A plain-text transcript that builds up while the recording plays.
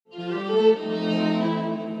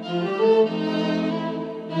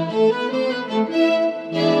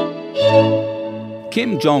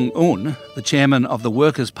Kim Jong-un, the chairman of the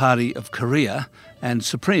Workers' Party of Korea and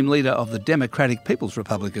supreme leader of the Democratic People's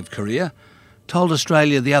Republic of Korea, told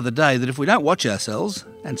Australia the other day that if we don't watch ourselves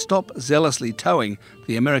and stop zealously towing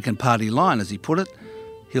the American party line, as he put it,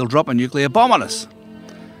 he'll drop a nuclear bomb on us.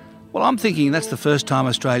 Well, I'm thinking that's the first time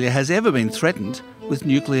Australia has ever been threatened with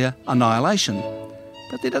nuclear annihilation.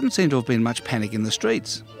 But there doesn't seem to have been much panic in the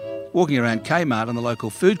streets. Walking around Kmart and the local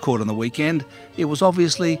food court on the weekend, it was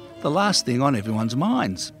obviously the last thing on everyone's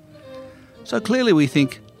minds. So clearly we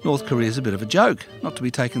think North Korea's a bit of a joke, not to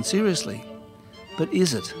be taken seriously. But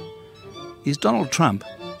is it? Is Donald Trump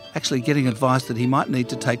actually getting advice that he might need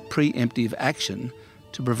to take pre-emptive action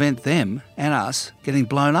to prevent them and us getting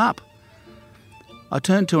blown up? I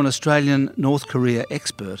turned to an Australian North Korea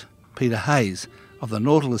expert, Peter Hayes, of the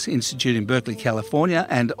Nautilus Institute in Berkeley, California,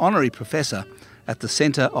 and honorary professor at the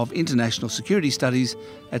Centre of International Security Studies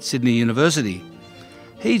at Sydney University.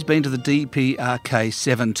 He's been to the DPRK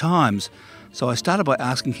 7 times, so I started by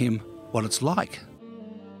asking him what it's like.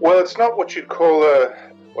 Well, it's not what you'd call a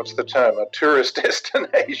tourist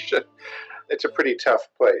destination. It's a pretty tough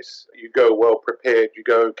place. You go well prepared, you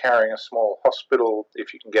go carrying a small hospital,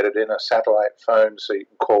 if you can get it in, a satellite phone so you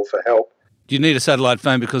can call for help. Do you need a satellite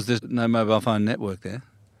phone because there's no mobile phone network there?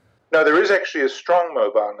 No, there is actually a strong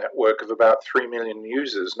mobile network of about 3 million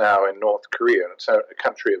users now in North Korea. It's a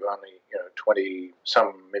country of only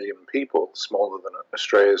 20-some million people, smaller than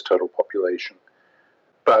Australia's total population.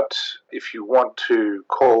 But if you want to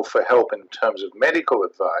call for help in terms of medical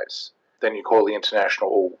advice, then you call the international,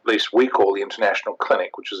 or at least we call the International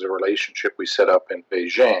Clinic, which is a relationship we set up in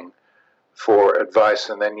Beijing, for advice,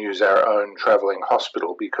 and then use our own traveling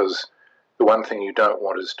hospital, because the one thing you don't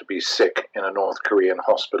want is to be sick in a North Korean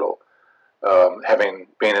hospital. Having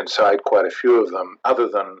been inside quite a few of them, other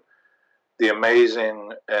than the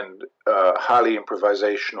amazing and highly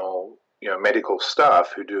improvisational medical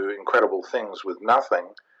staff who do incredible things with nothing,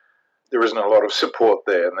 there isn't a lot of support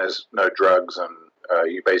there, and there's no drugs,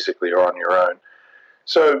 and you basically are on your own.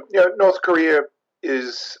 So, North Korea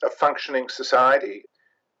is a functioning society.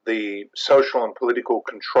 The social and political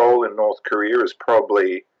control in North Korea is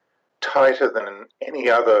probably tighter than in any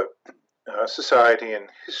other society in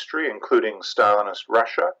history, including Stalinist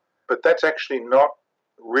Russia. But that's actually not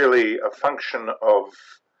really a function of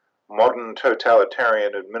modern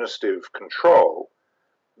totalitarian administrative control,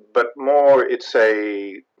 but more it's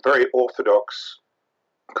a very orthodox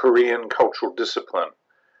Korean cultural discipline,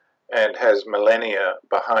 and has millennia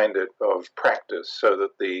behind it of practice, so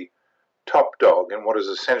that the top dog in what is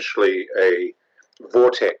essentially a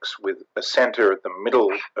vortex with a center at the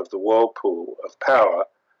middle of the whirlpool of power,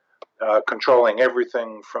 controlling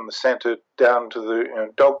everything from the center down to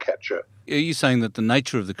the dog catcher. Are you saying that the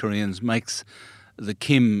nature of the Koreans makes the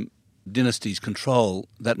Kim dynasty's control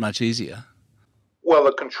that much easier? Well,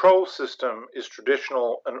 the control system is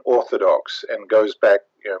traditional and orthodox and goes back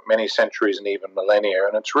many centuries and even millennia,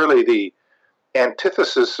 and it's really the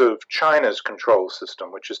antithesis of China's control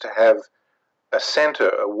system, which is to have a center,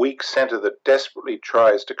 a weak center that desperately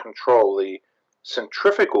tries to control the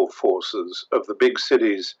centrifugal forces of the big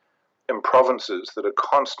cities and provinces that are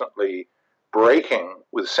constantly breaking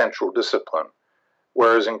with central discipline.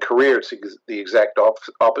 Whereas in Korea, it's the exact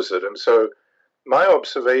opposite. And so my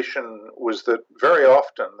observation was that very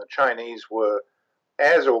often the Chinese were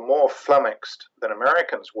as or more flummoxed than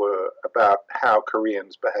Americans were about how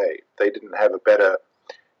Koreans behave. They didn't have a better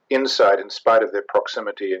insight, in spite of their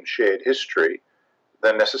proximity and shared history,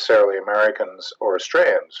 than necessarily Americans or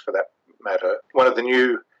Australians, for that matter. One of the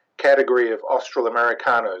new category of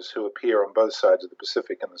Austral-Americanos who appear on both sides of the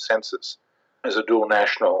Pacific in the census as a dual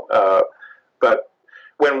national. But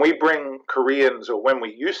when we bring Koreans, or when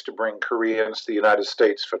we used to bring Koreans to the United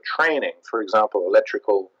States for training, for example,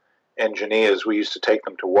 electrical engineers, we used to take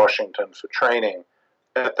them to Washington for training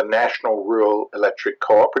at the National Rural Electric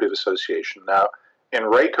Cooperative Association. Now,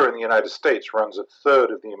 NRECA in the United States runs a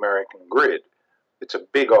third of the American grid. It's a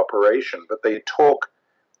big operation, but they talk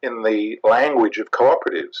in the language of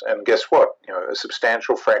cooperatives. And guess what? A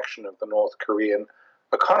substantial fraction of the North Korean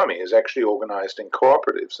economy is actually organized in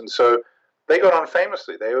cooperatives. And so they got on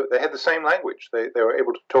famously. They had the same language. They were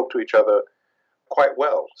able to talk to each other quite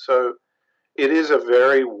well. So it is a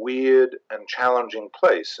very weird and challenging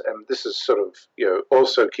place. And this is sort of,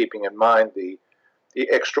 also keeping in mind the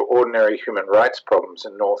extraordinary human rights problems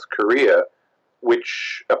in North Korea,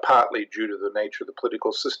 which are partly due to the nature of the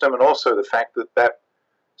political system, and also the fact that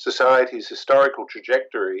society's historical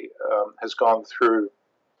trajectory has gone through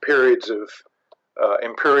periods of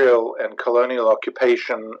imperial and colonial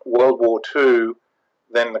occupation, World War II,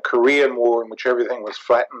 then the Korean War, in which everything was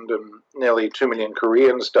flattened and nearly 2 million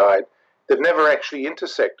Koreans died. they've never actually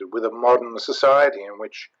intersected with a modern society in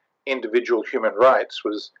which individual human rights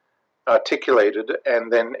was articulated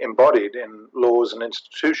and then embodied in laws and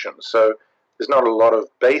institutions. So there's not a lot of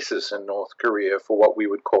basis in North Korea for what we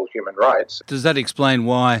would call human rights. Does that explain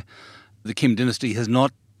why the Kim dynasty has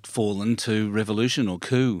not fallen to revolution or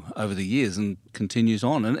coup over the years and continues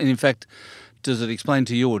on? And in fact, does it explain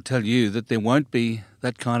to you or tell you that there won't be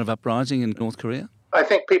that kind of uprising in North Korea? I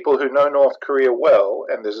think people who know North Korea well,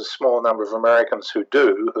 and there's a small number of Americans who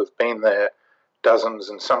do, who've been there dozens,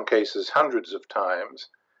 in some cases hundreds of times,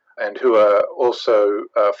 and who are also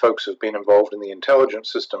folks who've been involved in the intelligence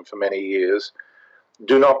system for many years,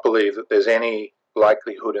 do not believe that there's any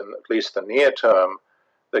likelihood in at least the near term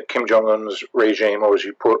that Kim Jong-un's regime, or as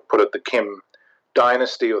you put it, the Kim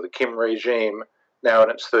dynasty or the Kim regime, now in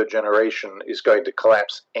its third generation, is going to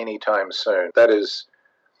collapse anytime soon. That is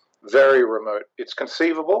very remote. It's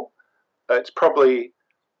conceivable. It's probably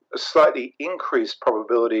a slightly increased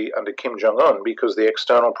probability under Kim Jong-un because the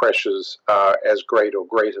external pressures are as great or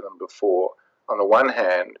greater than before, on the one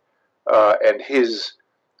hand, and his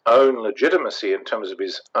own legitimacy in terms of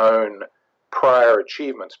his own prior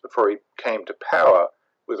achievements before he came to power,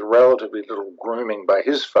 with relatively little grooming by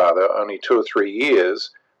his father, only 2 or 3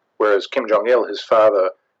 years, whereas Kim Jong-il, his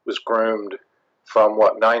father, was groomed from,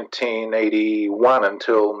 1981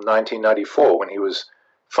 until 1994, when he was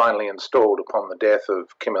finally installed upon the death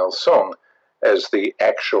of Kim Il-sung as the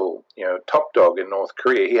actual, top dog in North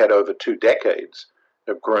Korea. He had over 2 decades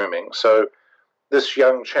of grooming. So this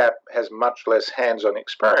young chap has much less hands-on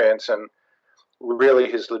experience, and really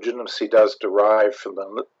his legitimacy does derive from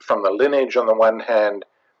the lineage on the one hand,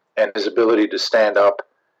 and his ability to stand up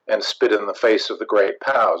and spit in the face of the great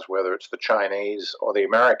powers, whether it's the Chinese or the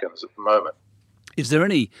Americans at the moment. Is there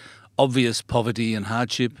any obvious poverty and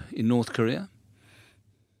hardship in North Korea?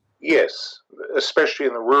 Yes, especially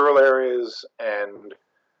in the rural areas, and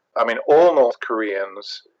all North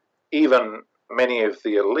Koreans, even many of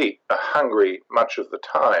the elite, are hungry much of the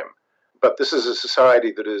time. But this is a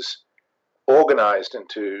society that is organized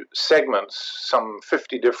into segments, some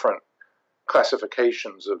 50 different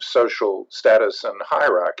classifications of social status and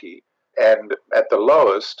hierarchy, and at the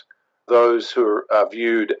lowest, those who are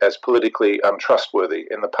viewed as politically untrustworthy.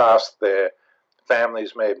 In the past, their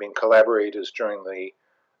families may have been collaborators during the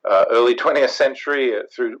early 20th century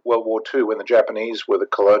through World War II, when the Japanese were the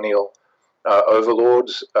colonial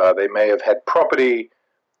overlords. They may have had property.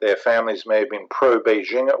 Their families may have been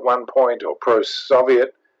pro-Beijing at one point or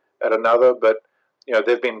pro-Soviet at another, but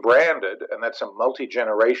they've been branded, and that's a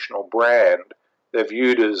multi-generational brand. They're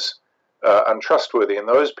viewed as untrustworthy, and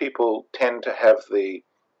those people tend to have the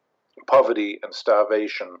poverty and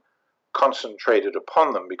starvation concentrated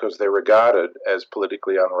upon them because they're regarded as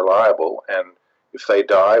politically unreliable, and if they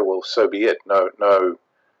die, well, so be it. No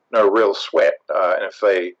real sweat. And if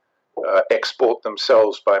they export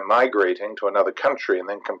themselves by migrating to another country and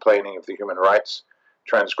then complaining of the human rights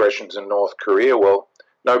transgressions in North Korea, well,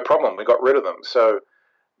 no problem, we got rid of them. So,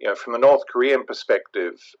 from the North Korean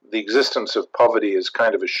perspective, the existence of poverty is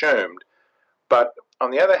kind of assumed. But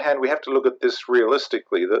on the other hand, we have to look at this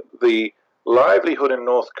realistically, that the livelihood in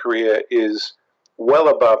North Korea is well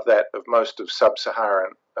above that of most of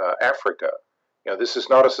sub-Saharan Africa. This is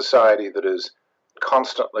not a society that is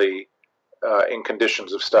constantly in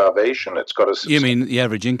conditions of starvation. It's got a... You mean the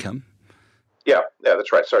average income? Yeah,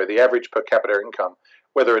 that's right. Sorry, the average per capita income,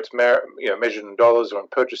 whether it's measured in dollars or in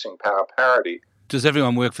purchasing power parity. Does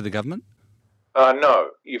everyone work for the government? No.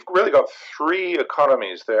 You've really got 3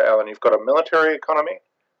 economies there, Alan. You've got a military economy,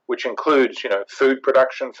 which includes, food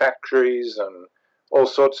production factories and all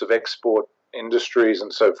sorts of export industries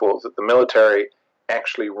and so forth that the military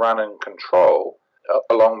actually run and control,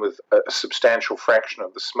 along with a substantial fraction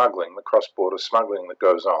of the smuggling, the cross-border smuggling that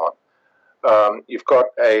goes on. You've got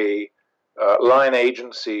a line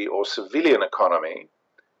agency or civilian economy,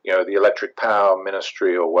 the electric power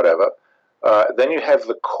ministry or whatever. Then you have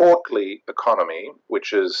the courtly economy,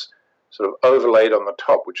 which is sort of overlaid on the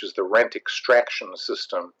top, which is the rent extraction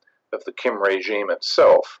system of the Kim regime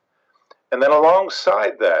itself. And then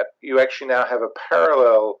alongside that, you actually now have a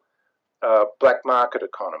parallel black market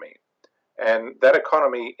economy. And that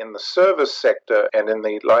economy in the service sector and in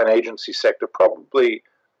the line agency sector probably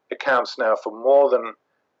accounts now for more than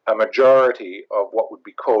a majority of what would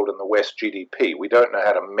be called in the West GDP. We don't know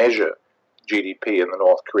how to measure GDP in the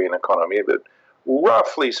North Korean economy, but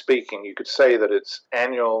roughly speaking, you could say that its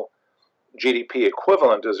annual GDP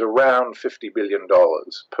equivalent is around $50 billion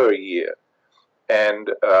per year. And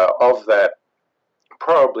of that,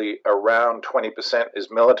 probably around 20% is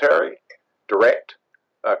military, direct,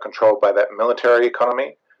 controlled by that military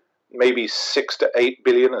economy. maybe 6 to 8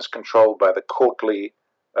 billion is controlled by the courtly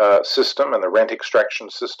system and the rent extraction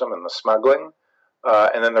system and the smuggling.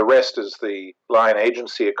 And then the rest is the line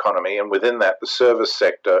agency economy, and within that, the service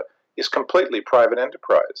sector is completely private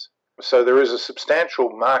enterprise. So there is a substantial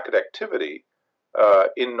market activity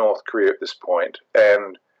in North Korea at this point,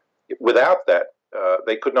 and without that,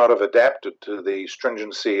 they could not have adapted to the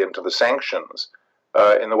stringency and to the sanctions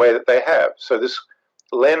in the way that they have. So this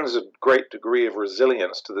lends a great degree of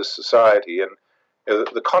resilience to this society, and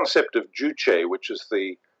the concept of juche, which is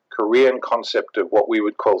the Korean concept of what we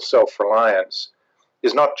would call self-reliance,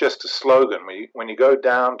 is not just a slogan. When you go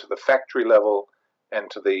down to the factory level and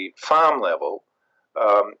to the farm level,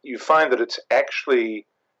 you find that it's actually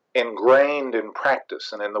ingrained in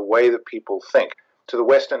practice and in the way that people think. To the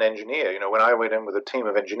Western engineer, when I went in with a team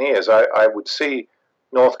of engineers, I would see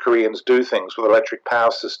North Koreans do things with electric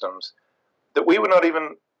power systems that we would not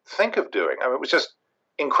even think of doing. I mean, it was just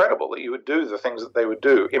incredible that you would do the things that they would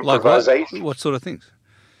do. Improvisation. Like what sort of things?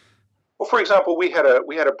 Well, for example, we had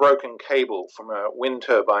a broken cable from a wind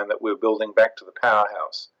turbine that we were building back to the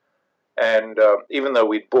powerhouse. And even though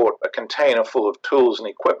we'd bought a container full of tools and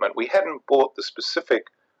equipment, we hadn't bought the specific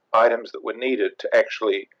items that were needed to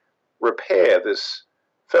actually repair this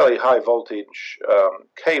fairly high voltage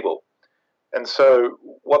cable. And so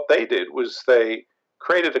what they did was they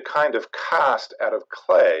created a kind of cast out of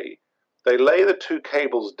clay. They lay the two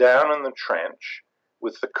cables down in the trench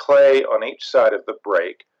with the clay on each side of the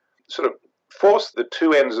break, sort of forced the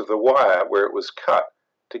two ends of the wire where it was cut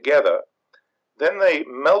together. Then they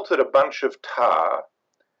melted a bunch of tar,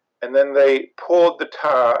 and then they poured the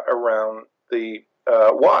tar around the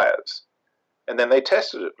wires. And then they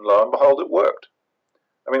tested it, and lo and behold, it worked.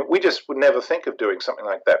 I mean, we just would never think of doing something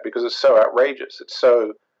like that because it's so outrageous. It's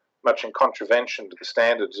so much in contravention to the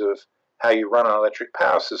standards of how you run an electric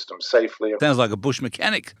power system safely. Sounds like a bush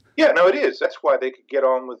mechanic. Yeah, no, it is. That's why they could get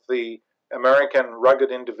on with the American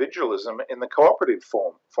rugged individualism in the cooperative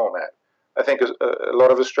format. I think a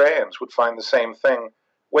lot of Australians would find the same thing,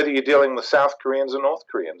 whether you're dealing with South Koreans or North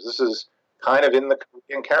Koreans. This is kind of in the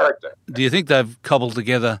Korean character. Do you think they've cobbled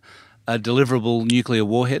together a deliverable nuclear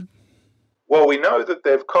warhead? Well, we know that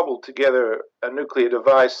they've cobbled together a nuclear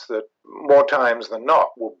device that more times than not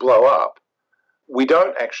will blow up. We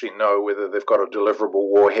don't actually know whether they've got a deliverable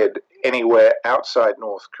warhead anywhere outside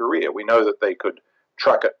North Korea. We know that they could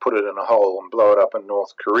truck it, put it in a hole, and blow it up in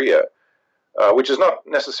North Korea, which is not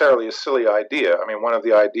necessarily a silly idea. I mean, one of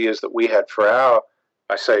the ideas that we had for our,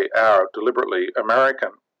 I say our deliberately, American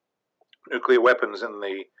nuclear weapons in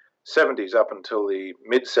the 70s up until the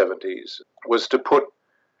mid-70s was to put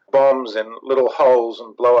bombs in little holes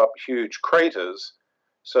and blow up huge craters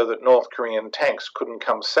so that North Korean tanks couldn't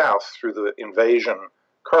come south through the invasion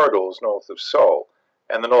corridors north of Seoul.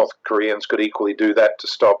 And the North Koreans could equally do that to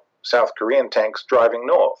stop South Korean tanks driving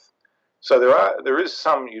north. So there is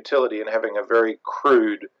some utility in having a very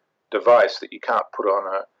crude device that you can't put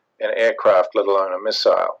on an aircraft, let alone a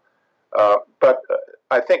missile. But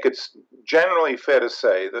I think it's generally fair to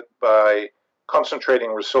say that by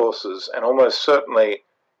concentrating resources, and almost certainly,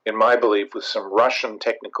 in my belief, with some Russian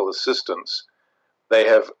technical assistance, they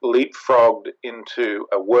have leapfrogged into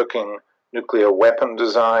a working nuclear weapon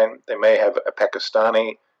design. They may have a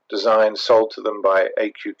Pakistani design sold to them by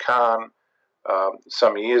A.Q. Khan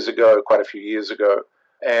some years ago, quite a few years ago.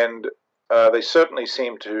 And they certainly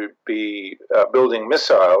seem to be building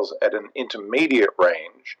missiles at an intermediate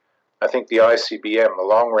range. I think the ICBM, the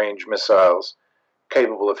long-range missiles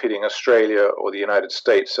capable of hitting Australia or the United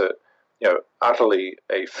States, are utterly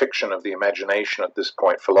a fiction of the imagination at this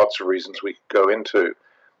point for lots of reasons we could go into.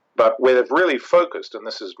 But where they've really focused, and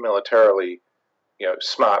this is militarily,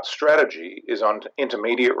 smart strategy, is on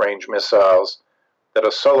intermediate range missiles that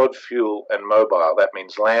are solid fuel and mobile. That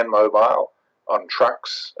means land mobile on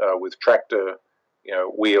trucks with tractor,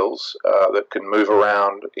 wheels that can move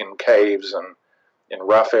around in caves and in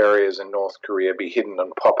rough areas in North Korea, be hidden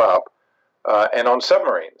and pop up, and on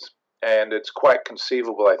submarines. And it's quite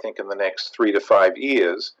conceivable, I think, in the next 3 to 5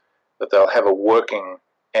 years that they'll have a working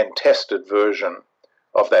and tested version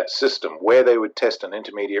of that system. Where they would test an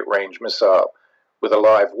intermediate range missile with a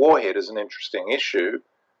live warhead is an interesting issue.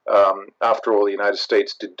 After all, the United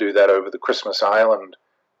States did do that over the Christmas Island,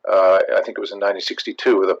 I think it was in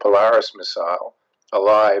 1962, with a Polaris missile, a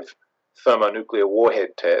live thermonuclear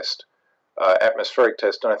warhead test, atmospheric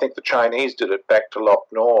test. And I think the Chinese did it back to Lop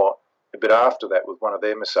Nor a bit after that with one of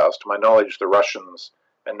their missiles. To my knowledge, the Russians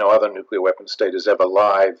and no other nuclear weapon state has ever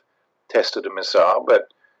live tested a missile, but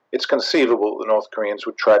it's conceivable the North Koreans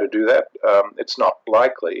would try to do that. It's not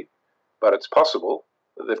likely, but it's possible.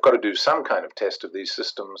 They've got to do some kind of test of these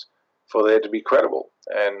systems for there to be credible.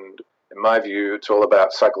 And in my view, it's all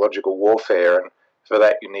about psychological warfare, and for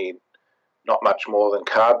that you need not much more than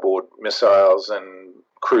cardboard missiles and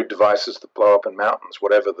crude devices that blow up in mountains.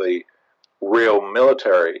 Whatever the real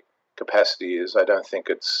military capacity is, I don't think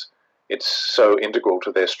it's so integral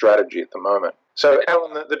to their strategy at the moment. So,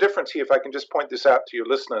 Alan, the difference here, if I can just point this out to your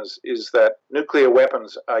listeners, is that nuclear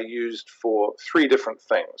weapons are used for three different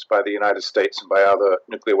things by the United States and by other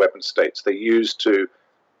nuclear weapon states. They're used to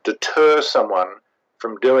deter someone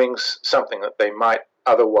from doing something that they might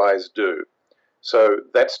otherwise do. So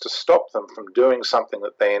that's to stop them from doing something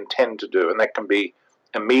that they intend to do, and that can be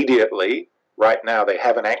immediately. Right now they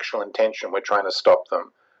have an actual intention, we're trying to stop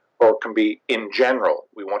them, or it can be in general,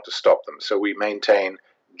 we want to stop them. So we maintain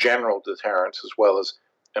general deterrence as well as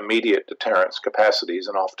immediate deterrence capacities,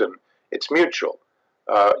 and often it's mutual.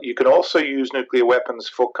 You can also use nuclear weapons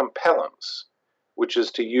for compellence, which is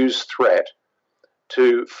to use threat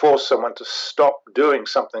to force someone to stop doing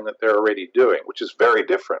something that they're already doing, which is very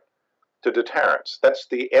different to deterrence. That's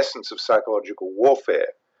the essence of psychological warfare.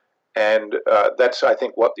 And that's, I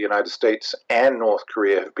think, what the United States and North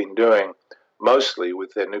Korea have been doing mostly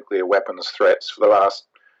with their nuclear weapons threats for the last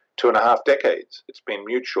 2.5 decades. It's been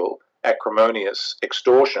mutual, acrimonious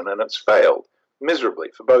extortion, and it's failed miserably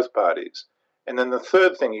for both parties. And then the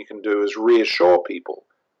third thing you can do is reassure people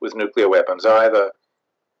with nuclear weapons, either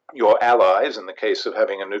your allies, in the case of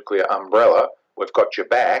having a nuclear umbrella, we've got your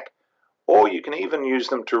back, or you can even use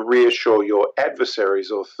them to reassure your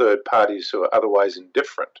adversaries or third parties who are otherwise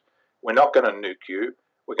indifferent. We're not going to nuke you.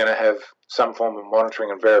 We're going to have some form of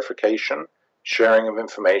monitoring and verification, sharing of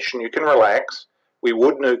information. You can relax. We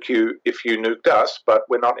would nuke you if you nuked us, but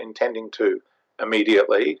we're not intending to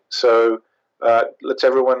immediately. So let's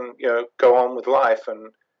everyone, go on with life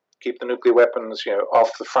and keep the nuclear weapons,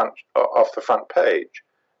 off the front page.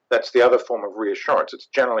 That's the other form of reassurance. It's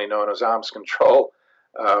generally known as arms control,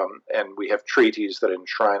 and we have treaties that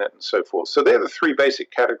enshrine it and so forth. So they're the three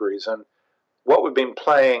basic categories, and what we've been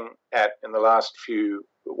playing at in the last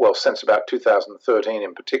since about 2013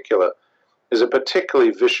 in particular, is a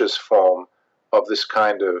particularly vicious form of this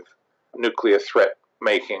kind of nuclear threat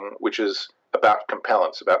making, which is about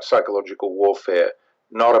compellence, about psychological warfare,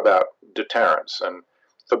 not about deterrence. And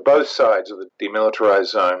for both sides of the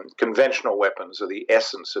demilitarized zone, conventional weapons are the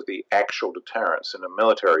essence of the actual deterrence in a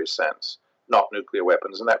military sense, not nuclear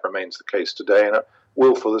weapons, and that remains the case today, and it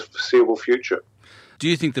will for the foreseeable future. Do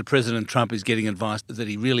you think that President Trump is getting advice that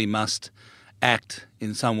he really must act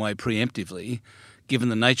in some way preemptively, given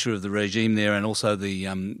the nature of the regime there and also the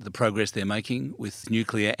progress they're making with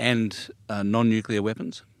nuclear and non-nuclear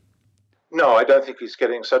weapons? No, I don't think he's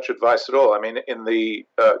getting such advice at all. I mean, in the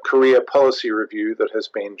Korea policy review that has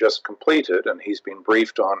been just completed, and he's been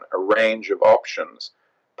briefed on a range of options,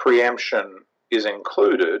 preemption is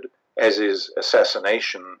included, as is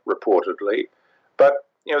assassination, reportedly. But,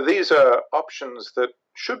 these are options that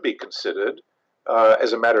should be considered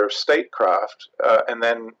as a matter of statecraft, and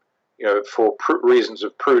then, for reasons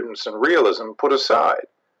of prudence and realism, put aside.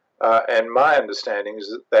 And my understanding is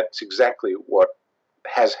that that's exactly what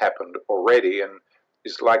has happened already and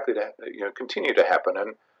is likely to continue to happen.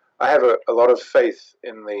 And I have a lot of faith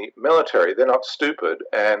in the military. They're not stupid,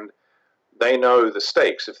 and they know the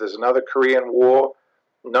stakes. If there's another Korean war,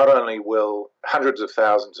 not only will hundreds of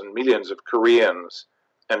thousands and millions of Koreans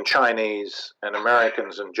and Chinese and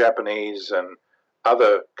Americans and Japanese and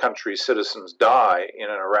other countries' citizens die in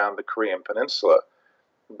and around the Korean Peninsula,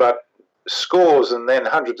 but scores and then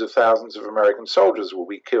hundreds of thousands of American soldiers will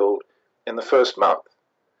be killed in the first month.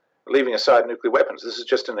 Leaving aside nuclear weapons, this is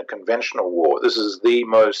just in a conventional war. This is the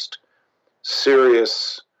most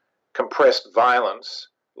serious compressed violence,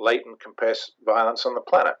 latent compressed violence on the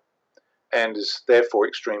planet, and is therefore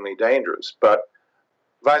extremely dangerous. But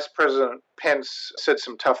Vice President Pence said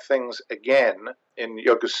some tough things again in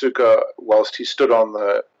Yokosuka whilst he stood on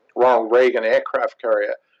the Ronald Reagan aircraft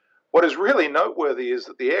carrier. What is really noteworthy is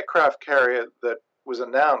that the aircraft carrier that was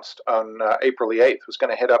announced on April the 8th was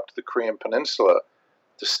going to head up to the Korean Peninsula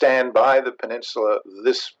to stand by the peninsula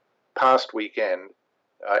this past weekend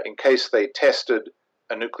in case they tested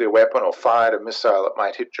a nuclear weapon or fired a missile that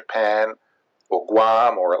might hit Japan or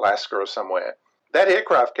Guam or Alaska or somewhere. That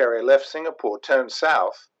aircraft carrier left Singapore, turned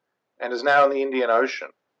south, and is now in the Indian Ocean.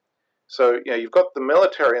 So, you've got the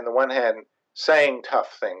military on the one hand saying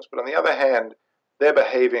tough things, but on the other hand, they're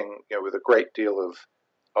behaving with a great deal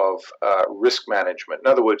of risk management.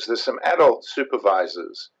 In other words, there's some adult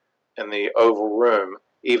supervisors in the Oval Room,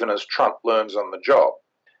 even as Trump learns on the job.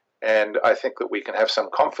 And I think that we can have some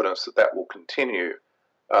confidence that that will continue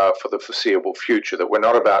for the foreseeable future, that we're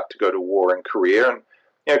not about to go to war in Korea. And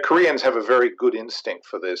Koreans have a very good instinct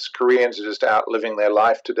for this. Koreans are just out living their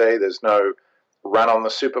life today. There's no run on the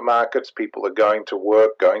supermarkets. People are going to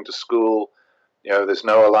work, going to school. There's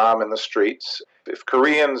no alarm in the streets. If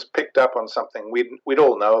Koreans picked up on something, we'd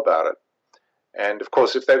all know about it. And of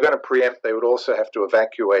course, if they're going to preempt, they would also have to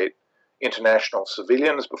evacuate international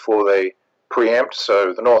civilians before they preempt,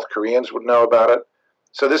 so the North Koreans would know about it.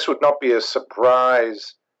 So this would not be a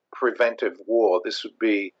surprise preventive war. This would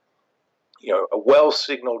be, a well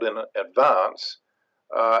signaled in advance,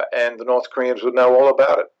 and the North Koreans would know all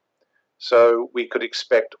about it. So we could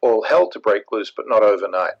expect all hell to break loose, but not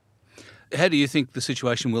overnight. How do you think the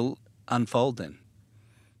situation will unfold then?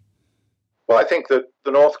 Well, I think that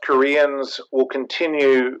the North Koreans will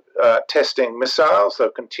continue testing missiles. They'll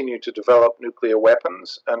continue to develop nuclear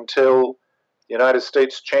weapons until the United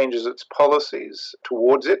States changes its policies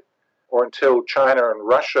towards it, or until China and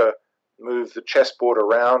Russia move the chessboard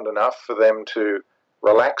around enough for them to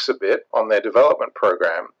relax a bit on their development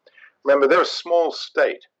program. Remember, they're a small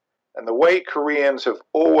state, and the way Koreans have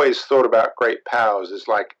always thought about great powers is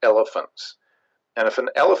like elephants. And if an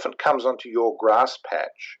elephant comes onto your grass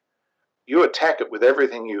patch, you attack it with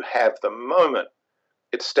everything you have the moment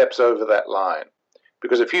it steps over that line.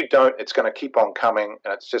 Because if you don't, it's going to keep on coming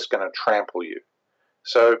and it's just going to trample you.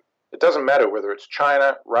 So it doesn't matter whether it's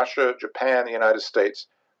China, Russia, Japan, the United States.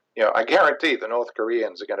 I guarantee the North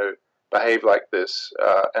Koreans are going to behave like this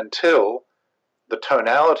until the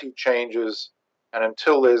tonality changes and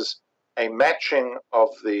until there's a matching of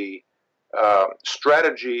the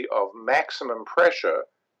strategy of maximum pressure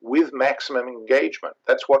with maximum engagement.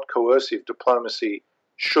 That's what coercive diplomacy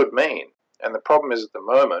should mean. And the problem is, at the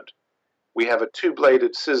moment, we have a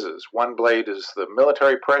two-bladed scissors. One blade is the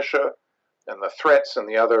military pressure and the threats, and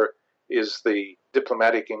the other is the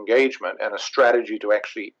diplomatic engagement and a strategy to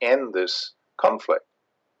actually end this conflict.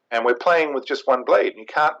 And we're playing with just one blade. You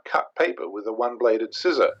can't cut paper with a one-bladed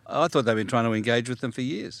scissor. I thought they've been trying to engage with them for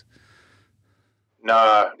years.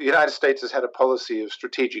 No, the United States has had a policy of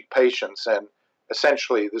strategic patience, and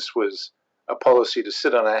essentially this was a policy to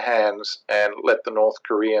sit on our hands and let the North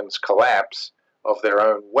Koreans collapse of their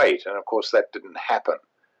own weight. And of course, that didn't happen.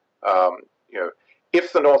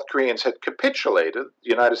 If the North Koreans had capitulated, the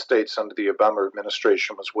United States under the Obama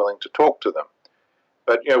administration was willing to talk to them.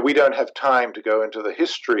 But, we don't have time to go into the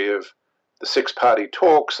history of the six-party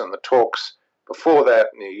talks and the talks before that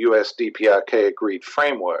in the US DPRK agreed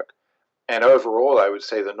framework. And overall, I would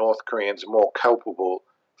say the North Koreans are more culpable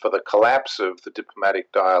for the collapse of the diplomatic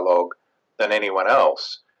dialogue than anyone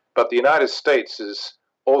else. But the United States has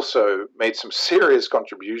also made some serious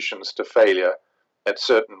contributions to failure at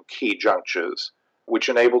certain key junctures, which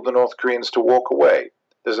enabled the North Koreans to walk away.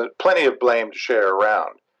 There's plenty of blame to share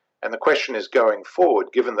around. And the question is, going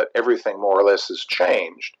forward, given that everything more or less has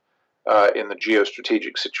changed in the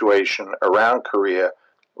geostrategic situation around Korea,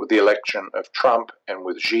 with the election of Trump and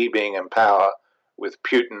with Xi being in power, with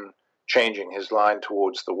Putin changing his line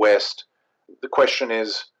towards the West, the question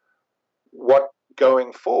is, what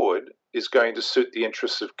going forward is going to suit the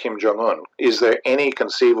interests of Kim Jong-un? Is there any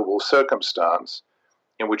conceivable circumstance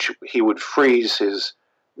in which he would freeze his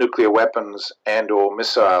nuclear weapons and or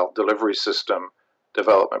missile delivery system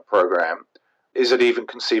development program? Is it even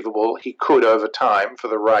conceivable he could, over time, for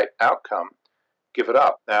the right outcome, give it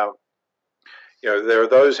up? Now, there are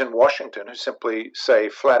those in Washington who simply say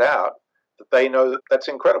flat out that they know that that's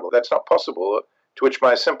incredible. That's not possible. To which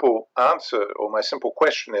my simple answer or my simple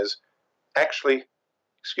question is, actually,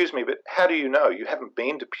 excuse me, but how do you know? You haven't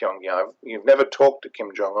been to Pyongyang. You've never talked to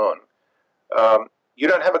Kim Jong-un. You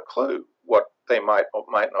don't have a clue what they might or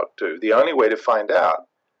might not do. The only way to find out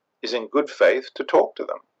is in good faith to talk to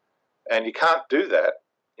them. And you can't do that,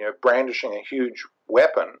 brandishing a huge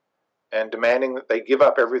weapon and demanding that they give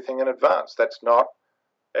up everything in advance. That's not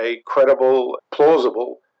a credible,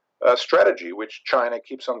 plausible strategy, which China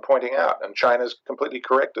keeps on pointing out. And China's completely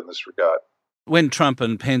correct in this regard. When Trump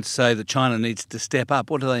and Pence say that China needs to step up,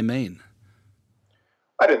 what do they mean?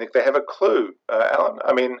 I don't think they have a clue, Alan.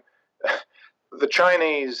 I mean, the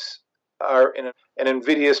Chinese are in an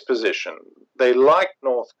invidious position. They like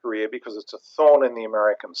North Korea because it's a thorn in the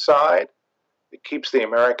American side. It keeps the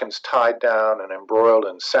Americans tied down and embroiled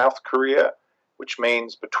in South Korea, which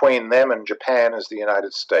means between them and Japan is the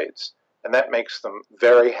United States. And that makes them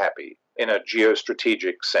very happy in a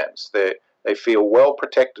geostrategic sense. They feel well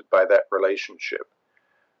protected by that relationship.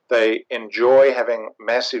 They enjoy having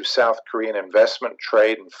massive South Korean investment,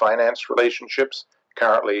 trade, and finance relationships,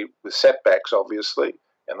 currently with setbacks, obviously,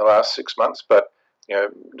 in the last 6 months. But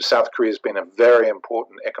South Korea has been a very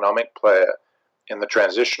important economic player in the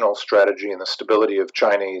transitional strategy and the stability of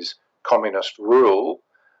Chinese communist rule.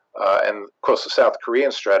 And of course, the South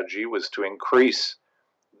Korean strategy was to increase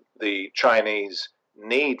the Chinese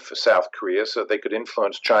need for South Korea so that they could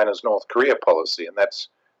influence China's North Korea policy, and that's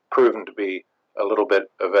proven to be a little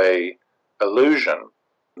bit of a illusion.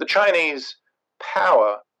 The Chinese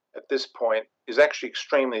power at this point is actually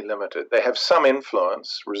extremely limited. They have some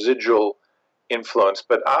influence, residual influence,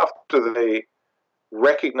 but after they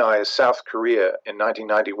recognized South Korea in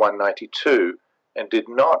 1991-92 and did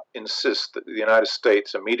not insist that the United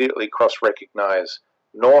States immediately cross-recognize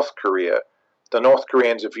North Korea, the North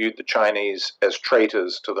Koreans have viewed the Chinese as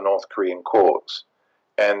traitors to the North Korean cause.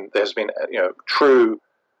 And there's been, true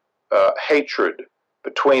hatred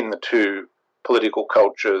between the two political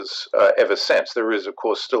cultures ever since. There is, of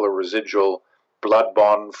course, still a residual blood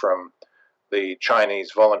bond from the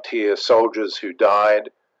Chinese volunteer soldiers who died.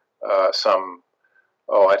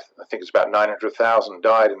 I think it's about 900,000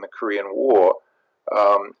 died in the Korean War,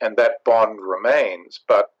 and that bond remains.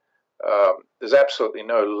 But there's absolutely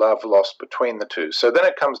no love lost between the two. So then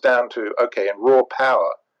it comes down to, okay, in raw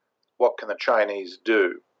power, what can the Chinese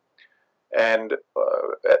do? And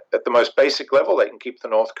at the most basic level, they can keep the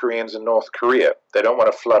North Koreans in North Korea. They don't want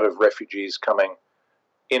a flood of refugees coming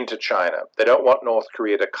into China. They don't want North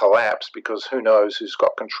Korea to collapse because who knows who's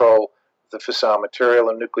got control of the fissile material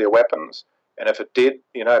and nuclear weapons. And if it did,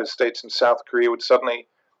 the United States and South Korea would suddenly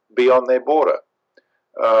be on their border.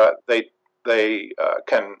 They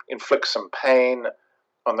can inflict some pain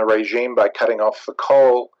on the regime by cutting off the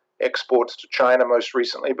coal exports to China most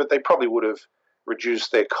recently, but they probably would have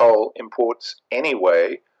reduced their coal imports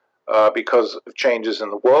anyway because of changes in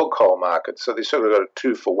the world coal market. So they sort of got a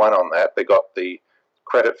 2-for-1 on that. They got the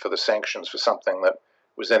credit for the sanctions for something that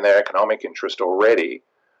was in their economic interest already.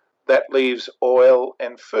 That leaves oil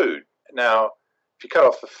and food. Now, if you cut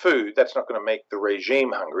off the food, that's not going to make the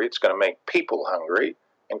regime hungry. It's going to make people hungry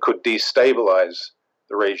and could destabilize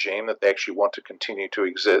the regime that they actually want to continue to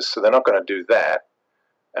exist. So they're not going to do that.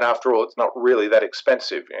 And after all, it's not really that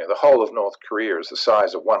expensive. The whole of North Korea is the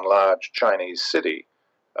size of one large Chinese city.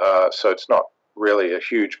 So it's not really a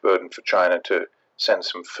huge burden for China to send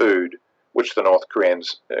some food, which the North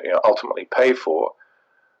Koreans ultimately pay for.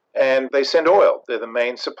 And they send oil. They're the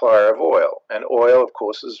main supplier of oil. And oil, of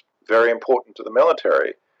course, is very important to the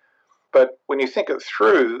military. But when you think it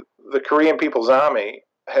through, the Korean People's Army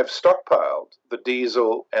have stockpiled the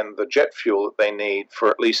diesel and the jet fuel that they need for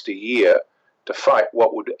at least a year to fight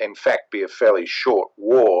what would in fact be a fairly short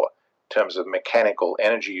war in terms of mechanical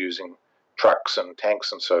energy using trucks and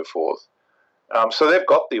tanks and so forth. So they've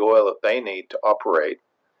got the oil that they need to operate.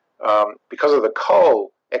 Because of the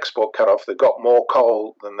coal export cutoff, they've got more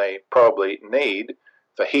coal than they probably need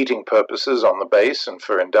for heating purposes on the base and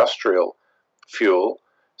for industrial fuel.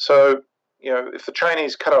 So, if the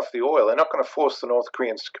Chinese cut off the oil, they're not going to force the North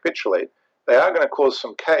Koreans to capitulate. They are going to cause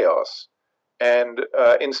some chaos and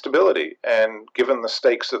instability. And given the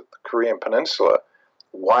stakes at the Korean Peninsula,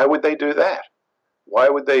 why would they do that? Why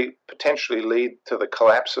would they potentially lead to the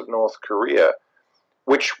collapse of North Korea,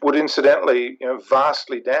 which would incidentally,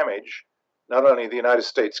 vastly damage not only the United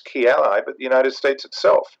States' key ally, but the United States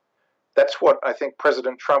itself? That's what I think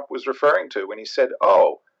President Trump was referring to when he said,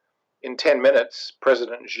 in 10 minutes,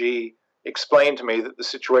 President Xi explained to me that the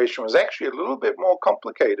situation was actually a little bit more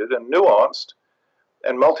complicated and nuanced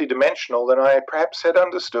and multidimensional than I perhaps had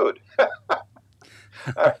understood.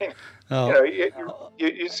 I mean,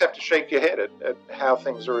 you just have to shake your head at how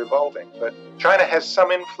things are evolving. But China has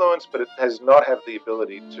some influence, but it has not had the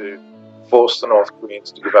ability to force the North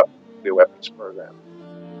Koreans to give up their weapons program.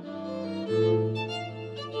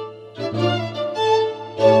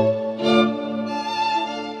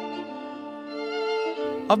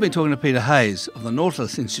 I've been talking to Peter Hayes of the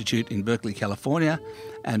Nautilus Institute in Berkeley, California,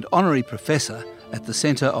 and Honorary Professor at the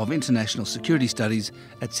Centre of International Security Studies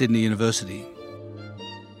at Sydney University.